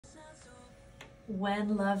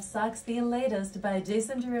When Love Sucks, the latest by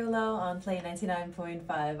Jason Derulo on Play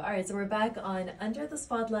 99.5. All right, so we're back on Under the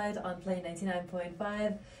Spotlight on Play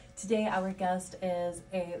 99.5. Today our guest is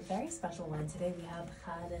a very special one. Today we have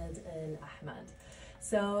Khaled ElAhmad.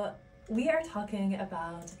 So we are talking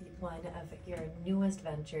about one of your newest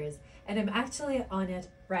ventures, and I'm actually on it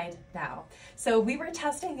right now. So we were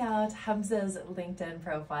testing out Hamza's LinkedIn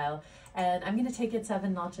profile, and I'm going to take it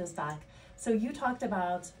 7 notches back. So you talked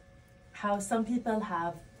about how some people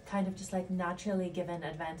have kind of just like naturally given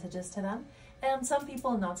advantages to them, and some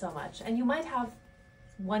people not so much. And you might have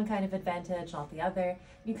one kind of advantage, not the other.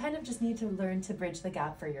 You kind of just need to learn to bridge the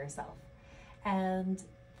gap for yourself. And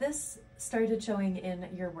this started showing in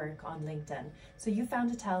your work on LinkedIn. So you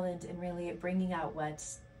found a talent in really bringing out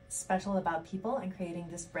what's special about people and creating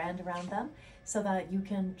this brand around them so that you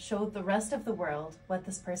can show the rest of the world what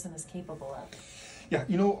this person is capable of. Yeah,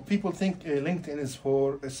 you know, people think LinkedIn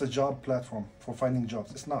it's a job platform for finding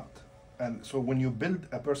jobs. It's not. And so when you build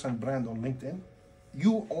a personal brand on LinkedIn,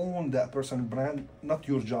 you own that personal brand, not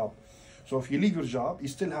your job. So if you leave your job, you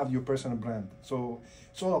still have your personal brand. So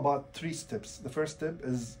it's all about 3 steps. The first step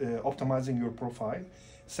is optimizing your profile.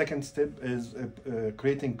 Second step is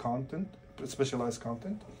creating content, specialized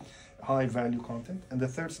content, high value content. And the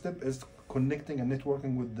third step is connecting and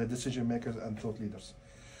networking with the decision makers and thought leaders.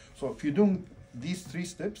 So if you're doing these 3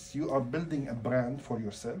 steps, you are building a brand for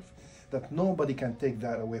yourself that nobody can take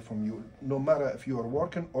that away from you, no matter if you are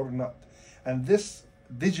working or not. And this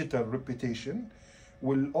digital reputation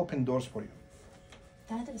will open doors for you.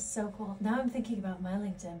 That is so cool. Now I'm thinking about my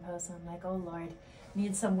LinkedIn post. I'm like, oh Lord,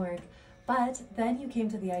 needs some work. But then you came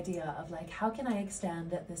to the idea of like, how can I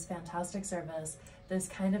extend this fantastic service, this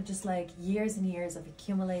kind of just like years and years of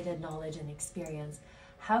accumulated knowledge and experience?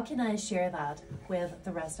 How can I share that with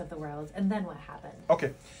the rest of the world? And then what happened?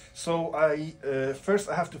 Okay, so first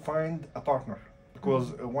I have to find a partner,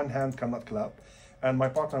 because one hand cannot clap. And my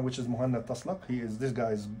partner, which is Muhammad Taslak, this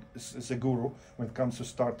guy is a guru when it comes to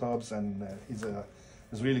startups, and he's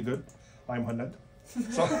really good. I'm Muhammad.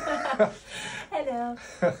 So hello.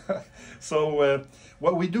 So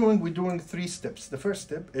what we're doing 3 steps. The first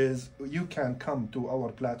step is you can come to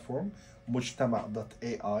our platform,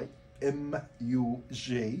 Mujtama.ai, MUJTAMA.ai,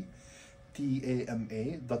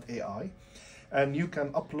 and you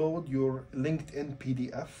can upload your LinkedIn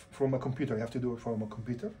PDF from a computer. You have to do it from a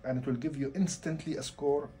computer, and it will give you instantly a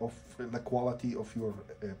score of the quality of your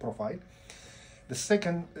profile. The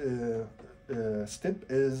second step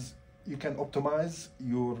is you can optimize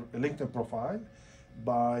your LinkedIn profile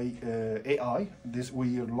by AI.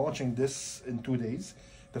 We are launching this in 2 days.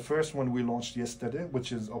 The first one we launched yesterday,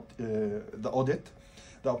 which is the audit.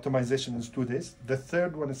 The optimization is 2 days. The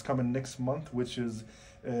third one is coming next month, which is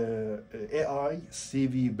AI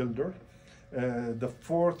CV builder. The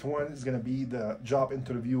fourth one is going to be the job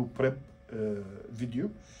interview prep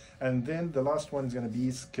video. And then the last one is going to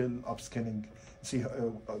be skill upskilling. See,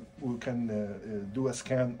 we can do a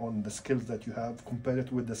scan on the skills that you have, compare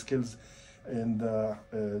it with the skills in the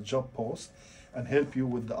job post, and help you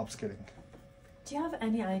with the upskilling. Do you have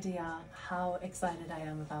any idea how excited I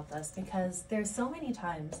am about this? Because there's so many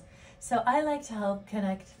times. So I like to help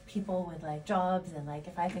connect people with like jobs, and like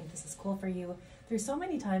if I think this is cool for you, there's so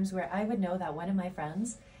many times where I would know that one of my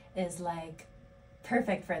friends is like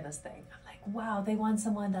perfect for this thing. I'm like, wow, they want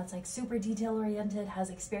someone that's like super detail oriented, has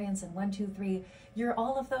experience in 1, 2, 3. You're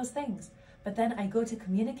all of those things. But then I go to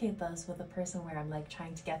communicate this with a person where I'm like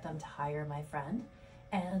trying to get them to hire my friend.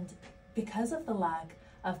 And because of the lack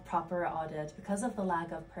of proper audit, because of the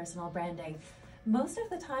lack of personal branding, most of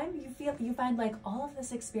the time you find like all of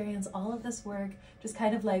this experience, all of this work just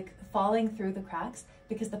kind of like falling through the cracks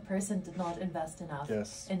because the person did not invest enough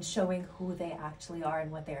in showing who they actually are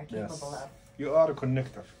and what they are capable of. You are a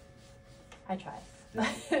connector. I try.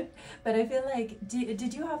 But I feel like,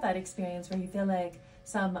 did you have that experience where you feel like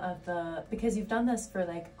some of the, because you've done this for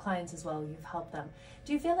like clients as well, you've helped them.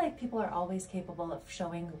 Do you feel like people are always capable of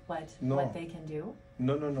showing what they can do?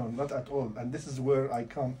 No, not at all. And this is where I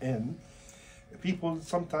come in. People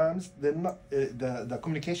sometimes, they're not, the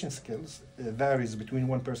communication skills varies between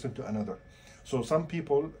one person to another. So some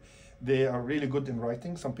people, they are really good in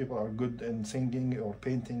writing. Some people are good in singing or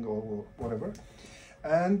painting or whatever.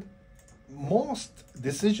 And most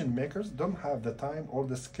decision makers don't have the time or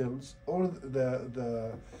the skills or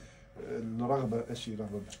the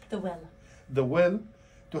will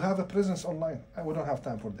to have a presence online. And we don't have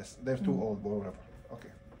time for this. They're too old or whatever.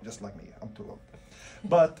 Okay, just like me, I'm too old.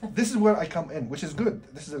 But this is where I come in, which is good.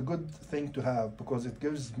 This is a good thing to have because it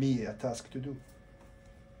gives me a task to do.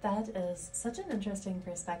 That is such an interesting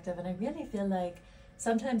perspective, and I really feel like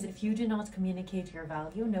sometimes if you do not communicate your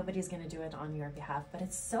value, nobody's going to do it on your behalf. But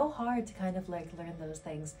it's so hard to kind of like learn those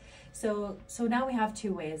things. So now we have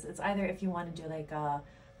two ways. It's either if you want to do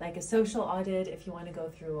like a social audit, if you want to go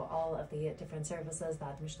through all of the different services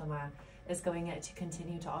that Mujtama is going to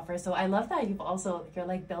continue to offer. So I love that you're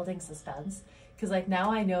like building suspense, because like now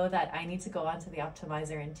I know that I need to go onto the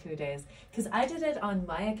optimizer in 2 days, because I did it on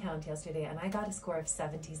my account yesterday and I got a score of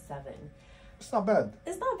 77. It's not bad.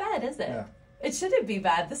 It's not bad, is it? Yeah. It shouldn't be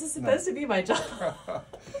bad. This is supposed to be my job.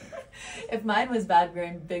 If mine was bad, we're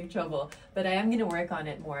in big trouble. But I am going to work on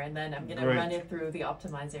it more, and then I'm going to run it through the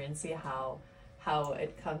optimizer and see how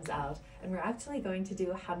it comes out. And we're actually going to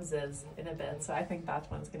do Hamzas in a bit, so I think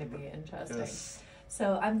that one's going to be interesting. Yes.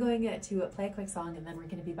 So I'm going to play a quick song, and then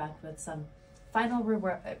we're going to be back with some final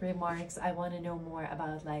remarks. I want to know more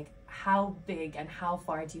about like how big and how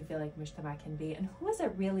far do you feel like Mujtama can be, and who is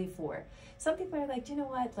it really for? Some people are like, do you know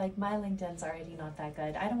what, like my LinkedIn's already not that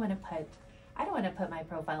good. I don't want to put my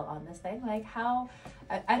profile on this thing. Like how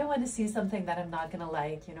I don't want to see something that I'm not gonna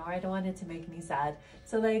like, you know, or I don't want it to make me sad.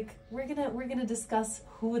 So like we're gonna discuss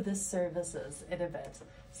who this service is in a bit.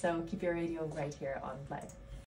 So keep your radio right here on play.